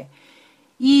보였는데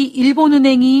이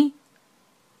일본은행이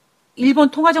일본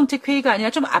통화정책회의가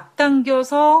아니라 좀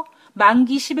앞당겨서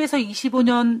만기 10에서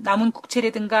 25년 남은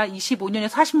국채라든가 25년에서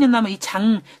 40년 남은 이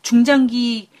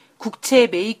중장기 국채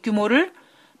매입 규모를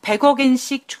 100억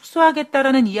엔씩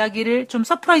축소하겠다라는 이야기를 좀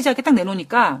서프라이즈하게 딱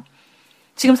내놓으니까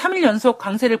지금 3일 연속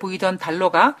강세를 보이던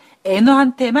달러가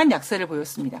엔화한테만 약세를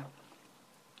보였습니다.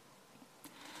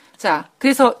 자,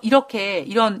 그래서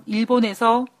이런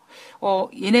일본에서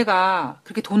얘네가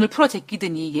그렇게 돈을 풀어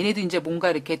제끼더니 얘네도 이제 뭔가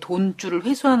이렇게 돈줄을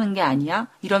회수하는 게 아니야?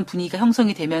 이런 분위기가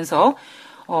형성이 되면서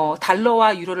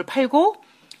달러와 유로를 팔고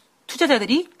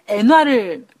투자자들이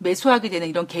엔화를 매수하게 되는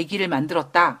이런 계기를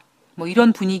만들었다.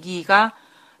 이런 분위기가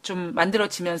좀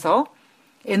만들어지면서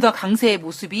엔화 강세의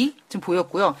모습이 좀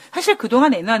보였고요. 사실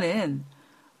그동안 엔화는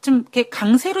좀 이렇게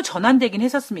강세로 전환되긴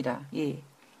했었습니다. 예.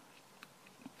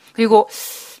 그리고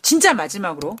진짜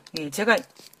마지막으로 제가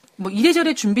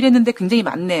이래저래 준비를 했는데 굉장히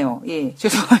많네요. 예,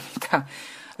 죄송합니다.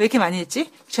 왜 이렇게 많이 했지?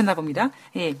 미쳤나 봅니다.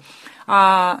 예.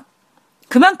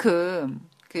 그만큼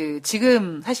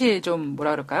지금 사실 좀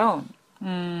뭐라 그럴까요?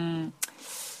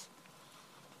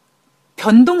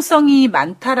 변동성이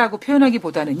많다라고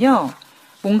표현하기보다는요.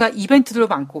 뭔가 이벤트도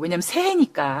많고, 왜냐면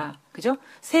새해니까 그죠?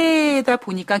 새해다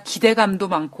보니까 기대감도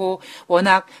많고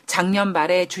워낙 작년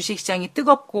말에 주식시장이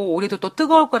뜨겁고 올해도 또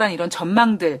뜨거울 거란 이런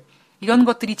전망들 이런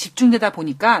것들이 집중되다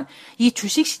보니까 이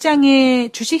주식시장을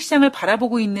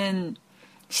바라보고 있는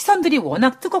시선들이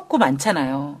워낙 뜨겁고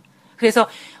많잖아요. 그래서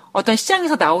어떤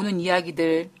시장에서 나오는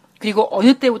이야기들 그리고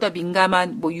어느 때보다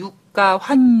민감한 뭐 유가,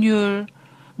 환율,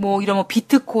 뭐 이런 뭐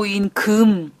비트코인,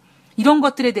 금 이런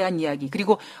것들에 대한 이야기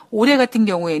그리고 올해 같은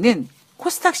경우에는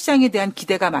코스닥 시장에 대한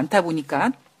기대가 많다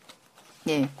보니까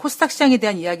예, 코스닥 시장에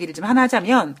대한 이야기를 좀 하나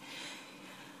하자면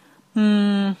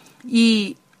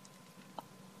이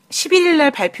 11일 날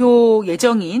발표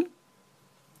예정인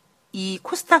이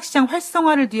코스닥 시장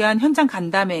활성화를 위한 현장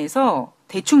간담회에서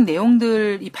대충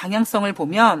내용들 이 방향성을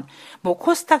보면 뭐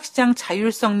코스닥 시장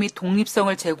자율성 및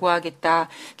독립성을 제고하겠다.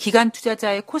 기관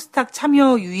투자자의 코스닥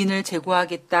참여 유인을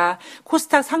제고하겠다.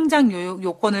 코스닥 상장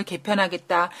요건을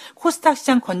개편하겠다. 코스닥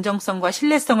시장 건정성과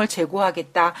신뢰성을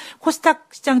제고하겠다. 코스닥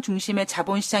시장 중심의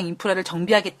자본시장 인프라를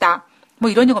정비하겠다. 뭐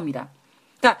이런 겁니다.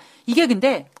 그러니까 이게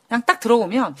근데 그냥 딱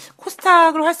들어보면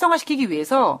코스닥을 활성화시키기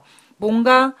위해서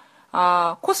뭔가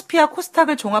코스피와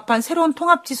코스닥을 종합한 새로운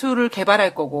통합지수를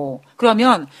개발할 거고,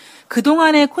 그러면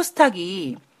그동안의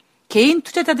코스닥이 개인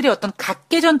투자자들의 어떤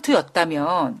각계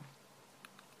전투였다면,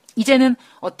 이제는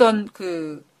어떤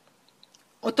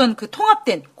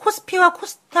통합된, 코스피와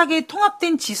코스닥의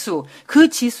통합된 지수, 그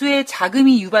지수에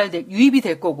자금이 유입이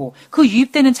될 거고, 그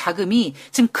유입되는 자금이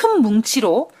지금 큰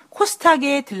뭉치로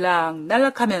코스닥에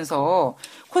들락날락하면서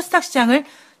코스닥 시장을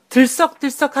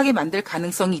들썩들썩하게 만들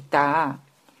가능성이 있다.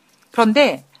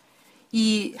 그런데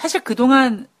사실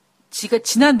그동안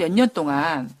지난 몇 년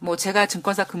동안 뭐 제가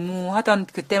증권사 근무하던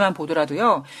그때만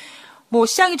보더라도요. 뭐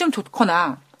시장이 좀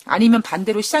좋거나 아니면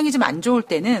반대로 시장이 좀 안 좋을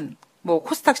때는 뭐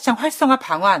코스닥 시장 활성화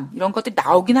방안 이런 것들이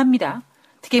나오긴 합니다.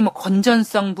 특히 뭐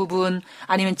건전성 부분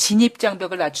아니면 진입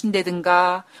장벽을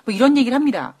낮춘다든가 뭐 이런 얘기를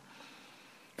합니다.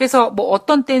 그래서 뭐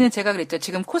어떤 때는 제가 그랬죠.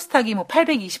 지금 코스닥이 뭐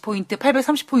 820포인트,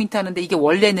 830포인트 하는데 이게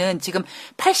원래는 지금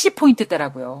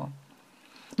 80포인트대라고요.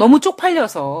 너무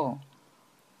쪽팔려서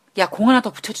야, 공 하나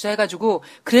더 붙여주자 해가지고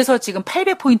그래서 지금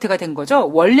 800포인트가 된 거죠.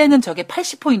 원래는 저게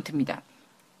 80포인트입니다.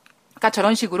 그러니까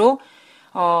저런 식으로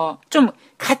좀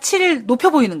가치를 높여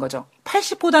보이는 거죠.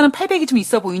 80보다는 800이 좀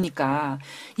있어 보이니까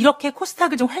이렇게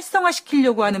코스닥을 좀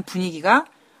활성화시키려고 하는 분위기가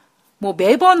뭐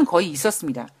매번 거의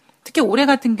있었습니다. 특히 올해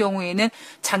같은 경우에는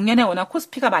작년에 워낙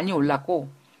코스피가 많이 올랐고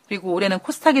그리고 올해는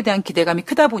코스닥에 대한 기대감이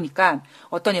크다 보니까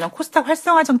어떤 이런 코스닥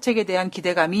활성화 정책에 대한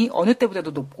기대감이 어느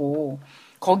때보다도 높고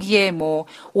거기에 뭐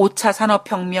 5차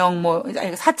산업혁명,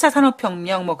 4차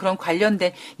산업혁명 뭐 그런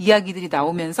관련된 이야기들이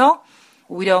나오면서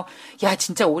오히려 야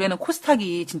진짜 올해는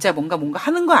코스닥이 진짜 뭔가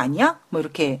하는 거 아니야? 뭐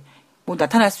이렇게 뭐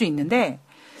나타날 수 있는데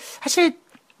사실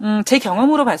제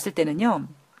경험으로 봤을 때는요.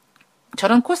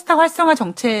 저런 코스닥 활성화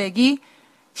정책이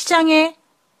시장에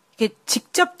이렇게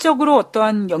직접적으로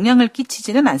어떠한 영향을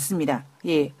끼치지는 않습니다.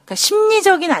 예. 그러니까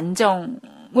심리적인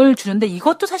안정을 주는데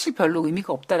이것도 사실 별로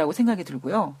의미가 없다라고 생각이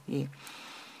들고요. 예.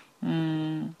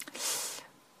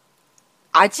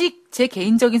 아직 제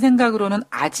개인적인 생각으로는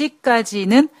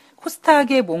아직까지는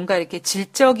코스닥에 뭔가 이렇게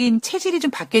질적인 체질이 좀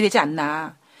바뀌어야 되지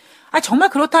않나. 정말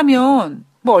그렇다면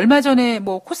뭐 얼마 전에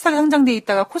뭐 코스닥에 상장돼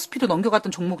있다가 코스피도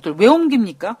넘겨갔던 종목들 왜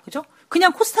옮깁니까? 그죠?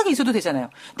 그냥 코스닥에 있어도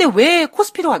되잖아요. 근데 왜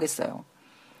코스피로 가겠어요?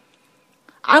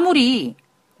 아무리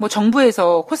뭐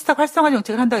정부에서 코스닥 활성화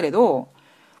정책을 한다 그래도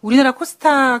우리나라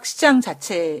코스닥 시장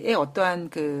자체의 어떠한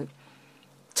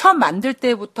처음 만들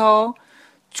때부터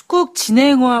쭉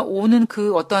진행해 오는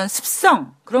그 어떠한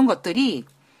습성 그런 것들이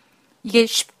이게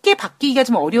쉽게 바뀌기가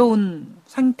좀 어려운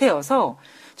상태여서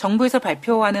정부에서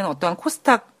발표하는 어떠한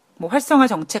코스닥 뭐 활성화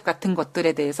정책 같은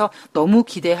것들에 대해서 너무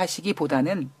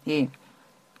기대하시기보다는 예,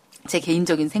 제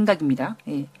개인적인 생각입니다.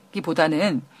 예,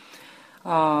 이보다는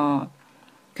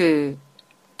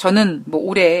저는 뭐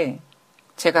올해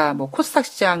제가 뭐 코스닥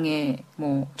시장에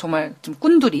뭐 정말 좀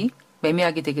꾼들이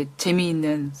매매하기 되게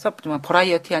재미있는 정말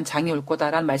버라이어티한 장이 올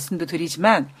거다라는 말씀도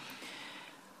드리지만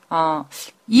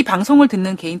이 방송을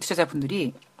듣는 개인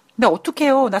투자자분들이 근데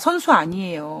어떡해요? 나 선수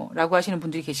아니에요. 라고 하시는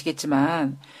분들이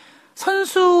계시겠지만 선수가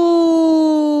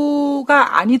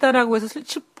아니다라고 해서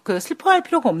슬퍼할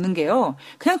필요가 없는 게요.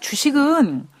 그냥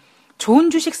주식은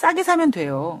좋은 주식 싸게 사면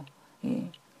돼요.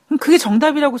 예. 그게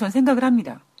정답이라고 저는 생각을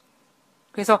합니다.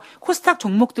 그래서 코스닥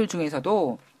종목들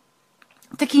중에서도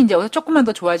특히 이제 조금만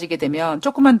더 좋아지게 되면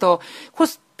조금만 더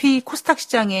코스닥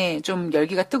시장에 좀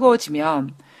열기가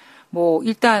뜨거워지면 뭐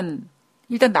일단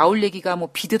나올 얘기가 뭐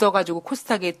비뜯어가지고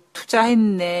코스닥에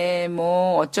투자했네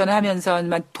뭐 어쩌네 하면서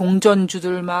막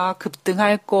동전주들 막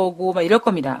급등할 거고 막 이럴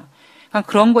겁니다.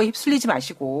 그런 거에 휩쓸리지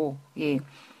마시고 예.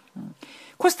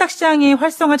 코스닥 시장의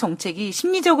활성화 정책이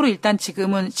심리적으로 일단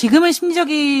지금은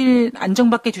심리적인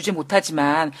안정밖에 주지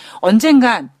못하지만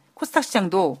언젠간 코스닥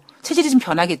시장도 체질이 좀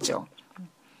변하겠죠.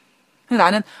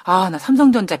 나는 나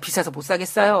삼성전자 비싸서 못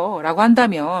사겠어요 라고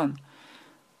한다면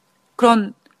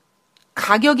그런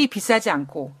가격이 비싸지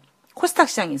않고 코스닥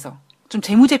시장에서 좀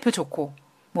재무제표 좋고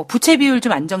뭐 부채 비율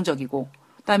좀 안정적이고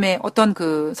그다음에 어떤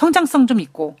그 성장성 좀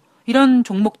있고 이런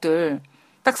종목들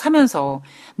딱 사면서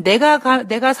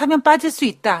내가 사면 빠질 수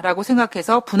있다라고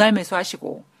생각해서 분할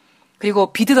매수하시고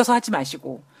그리고 비뜯어서 하지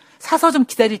마시고 사서 좀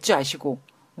기다릴 줄 아시고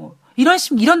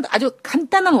이런 아주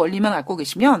간단한 원리만 갖고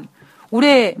계시면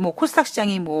올해 뭐 코스닥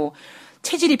시장이 뭐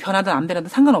체질이 변하든 안 변하든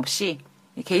상관없이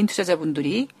개인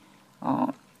투자자분들이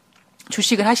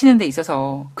주식을 하시는 데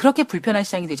있어서 그렇게 불편한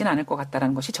시장이 되진 않을 것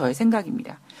같다라는 것이 저의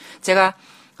생각입니다. 제가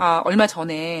얼마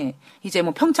전에 이제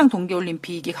뭐 평창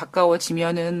동계올림픽이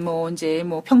가까워지면은 뭐 이제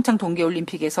뭐 평창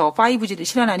동계올림픽에서 5G를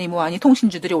실현하니 뭐 아니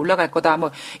통신주들이 올라갈 거다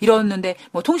뭐 이러는데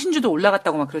뭐 통신주도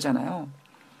올라갔다고 막 그러잖아요.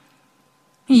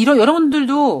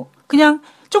 여러분들도 그냥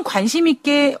좀 관심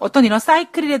있게 어떤 이런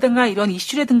사이클이라든가 이런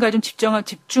이슈라든가 좀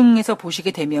집중해서 보시게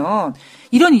되면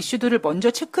이런 이슈들을 먼저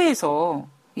체크해서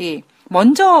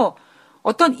먼저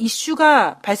어떤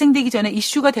이슈가 발생되기 전에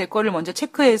이슈가 될 거를 먼저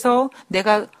체크해서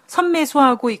내가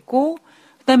선매수하고 있고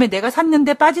그다음에 내가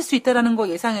샀는데 빠질 수 있다라는 거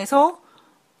예상해서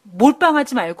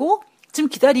몰빵하지 말고 지금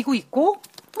기다리고 있고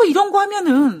뭐 이런 거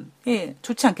하면은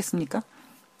좋지 않겠습니까?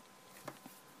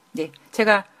 네,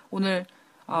 제가 오늘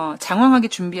장황하게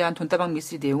준비한 돈다방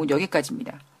미스리 내용은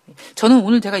여기까지입니다. 저는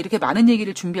오늘 제가 이렇게 많은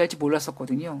얘기를 준비할지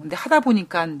몰랐었거든요. 근데 하다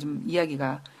보니까 좀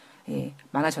이야기가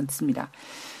많아졌습니다.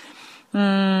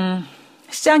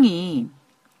 시장이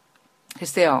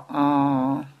글쎄요,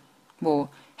 뭐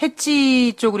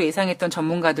해지 쪽으로 예상했던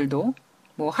전문가들도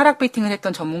뭐 하락 베팅을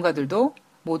했던 전문가들도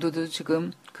모두도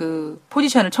지금 그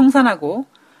포지션을 청산하고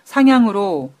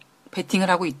상향으로 베팅을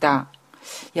하고 있다.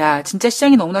 야, 진짜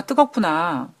시장이 너무나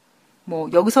뜨겁구나. 뭐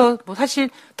여기서 뭐 사실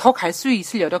더 갈 수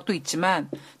있을 여력도 있지만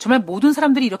정말 모든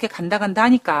사람들이 이렇게 간다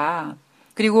하니까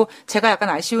그리고 제가 약간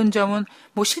아쉬운 점은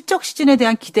뭐 실적 시즌에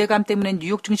대한 기대감 때문에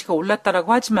뉴욕 증시가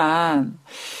올랐다라고 하지만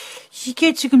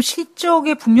이게 지금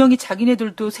실적에 분명히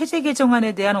자기네들도 세제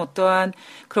개정안에 대한 어떠한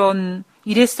그런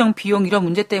일회성 비용 이런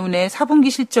문제 때문에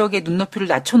 4분기 실적에 눈높이를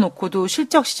낮춰놓고도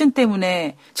실적 시즌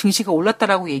때문에 증시가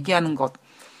올랐다라고 얘기하는 것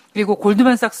그리고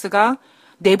골드만삭스가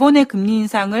 4번의 금리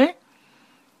인상을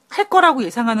할 거라고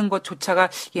예상하는 것조차가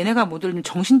얘네가 모두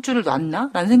정신줄을 놨나?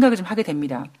 라는 생각을 좀 하게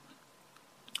됩니다.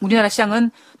 우리나라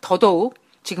시장은 더더욱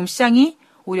지금 시장이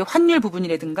오히려 환율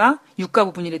부분이라든가 유가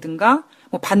부분이라든가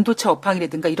뭐 반도체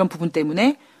업황이라든가 이런 부분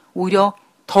때문에 오히려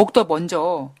더욱더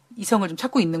먼저 이성을 좀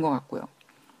찾고 있는 것 같고요.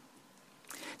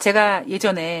 제가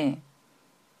예전에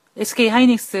SK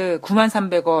하이닉스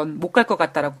 93,300원 못 갈 것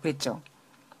같다라고 그랬죠.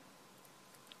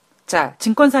 자,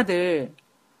 증권사들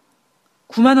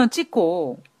 9만 원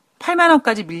찍고 8만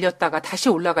원까지 밀렸다가 다시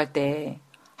올라갈 때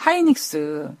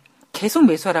하이닉스 계속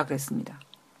매수하라 그랬습니다.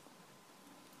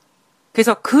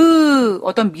 그래서 그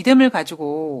어떤 믿음을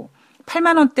가지고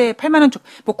 8만 원대, 8만 원 쪽,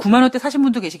 뭐 9만 원대 사신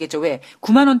분도 계시겠죠. 왜?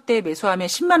 9만 원대 매수하면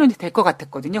 10만 원이 될 것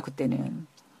같았거든요. 그때는.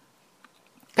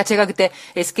 그러니까 제가 그때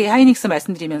SK 하이닉스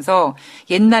말씀드리면서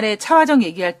옛날에 차화정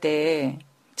얘기할 때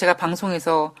제가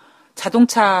방송에서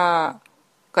자동차가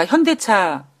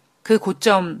현대차 그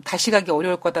고점 다시 가기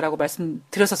어려울 거다라고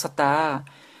말씀드렸었다.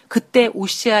 그때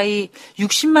OCI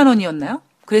 60만 원이었나요?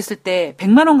 그랬을 때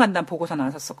 100만 원 간다는 보고서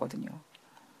나왔었거든요.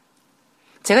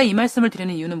 제가 이 말씀을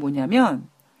드리는 이유는 뭐냐면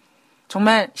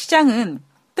정말 시장은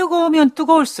뜨거우면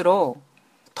뜨거울수록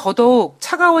더더욱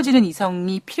차가워지는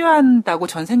이성이 필요한다고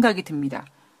전 생각이 듭니다.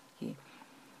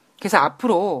 그래서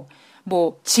앞으로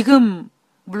뭐 지금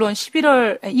물론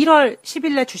 1월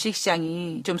 10일 날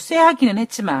주식시장이 좀 쇠하기는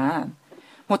했지만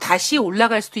뭐 다시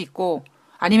올라갈 수도 있고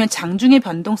아니면 장중의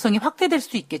변동성이 확대될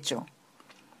수도 있겠죠.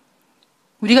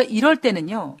 우리가 이럴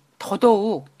때는요.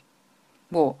 더더욱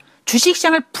뭐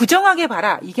주식시장을 부정하게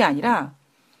봐라 이게 아니라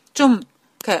좀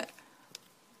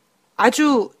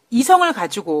아주 이성을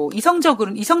가지고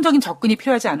이성적인 접근이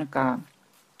필요하지 않을까.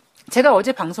 제가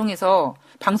어제 방송에서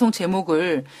방송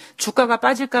제목을 주가가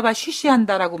빠질까봐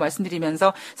쉬쉬한다라고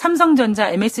말씀드리면서 삼성전자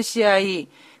MSCI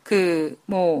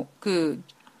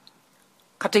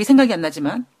갑자기 생각이 안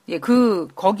나지만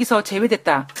거기서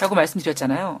제외됐다라고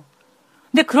말씀드렸잖아요.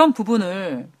 근데 그런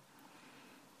부분을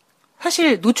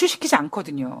사실 노출시키지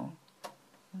않거든요.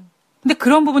 근데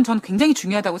그런 부분 전 굉장히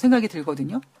중요하다고 생각이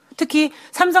들거든요. 특히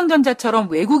삼성전자처럼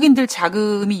외국인들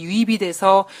자금이 유입이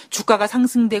돼서 주가가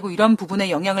상승되고 이런 부분에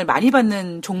영향을 많이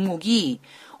받는 종목이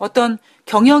어떤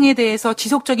경영에 대해서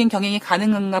지속적인 경영이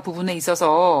가능한가 부분에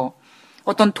있어서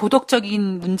어떤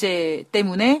도덕적인 문제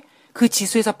때문에 그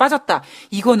지수에서 빠졌다.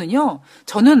 이거는요,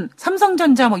 저는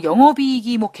삼성전자 뭐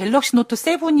영업이익이 뭐 갤럭시 노트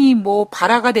 7이 뭐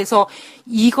발화가 돼서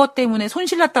이것 때문에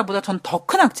손실났다 보다 전 더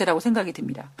큰 악재라고 생각이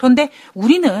듭니다. 그런데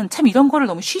우리는 참 이런 거를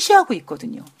너무 쉬쉬하고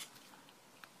있거든요.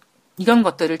 이런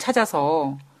것들을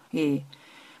찾아서, 예,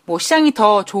 뭐 시장이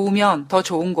더 좋으면 더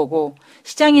좋은 거고,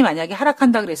 시장이 만약에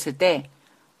하락한다 그랬을 때,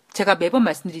 제가 매번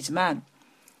말씀드리지만,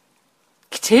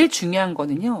 제일 중요한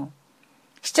거는요,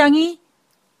 시장이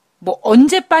뭐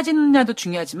언제 빠지느냐도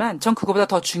중요하지만 전 그거보다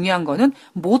더 중요한 거는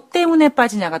뭐 때문에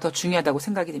빠지냐가 더 중요하다고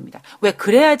생각이 됩니다. 왜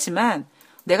그래야지만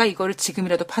내가 이거를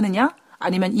지금이라도 파느냐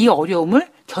아니면 이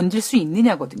어려움을 견딜 수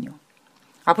있느냐거든요.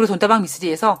 앞으로 돈다방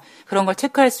미스리에서 그런 걸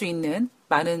체크할 수 있는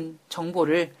많은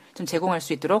정보를 좀 제공할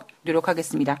수 있도록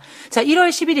노력하겠습니다. 자, 1월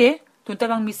 11일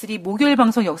돈다방 미스리 목요일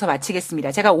방송 여기서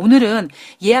마치겠습니다. 제가 오늘은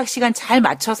예약 시간 잘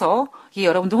맞춰서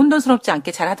여러분들 혼돈스럽지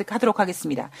않게 잘 하도록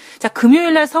하겠습니다. 자,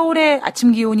 금요일 날 서울의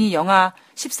아침 기온이 영하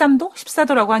 13도,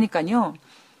 14도라고 하니까요.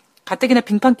 가뜩이나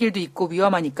빙판길도 있고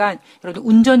위험하니까 여러분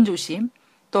운전 조심,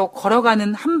 또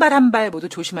걸어가는 한 발 한 발 모두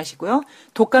조심하시고요.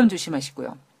 독감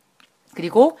조심하시고요.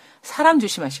 그리고 사람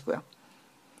조심하시고요.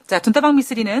 자, 돈다방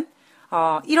미스리는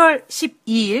 1월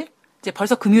 12일, 이제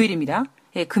벌써 금요일입니다.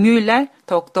 예, 금요일 날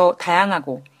더욱더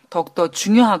다양하고 더욱더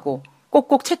중요하고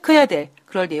꼭꼭 체크해야 될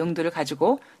그럴 내용들을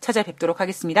가지고 찾아뵙도록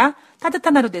하겠습니다.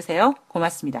 따뜻한 하루 되세요.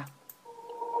 고맙습니다.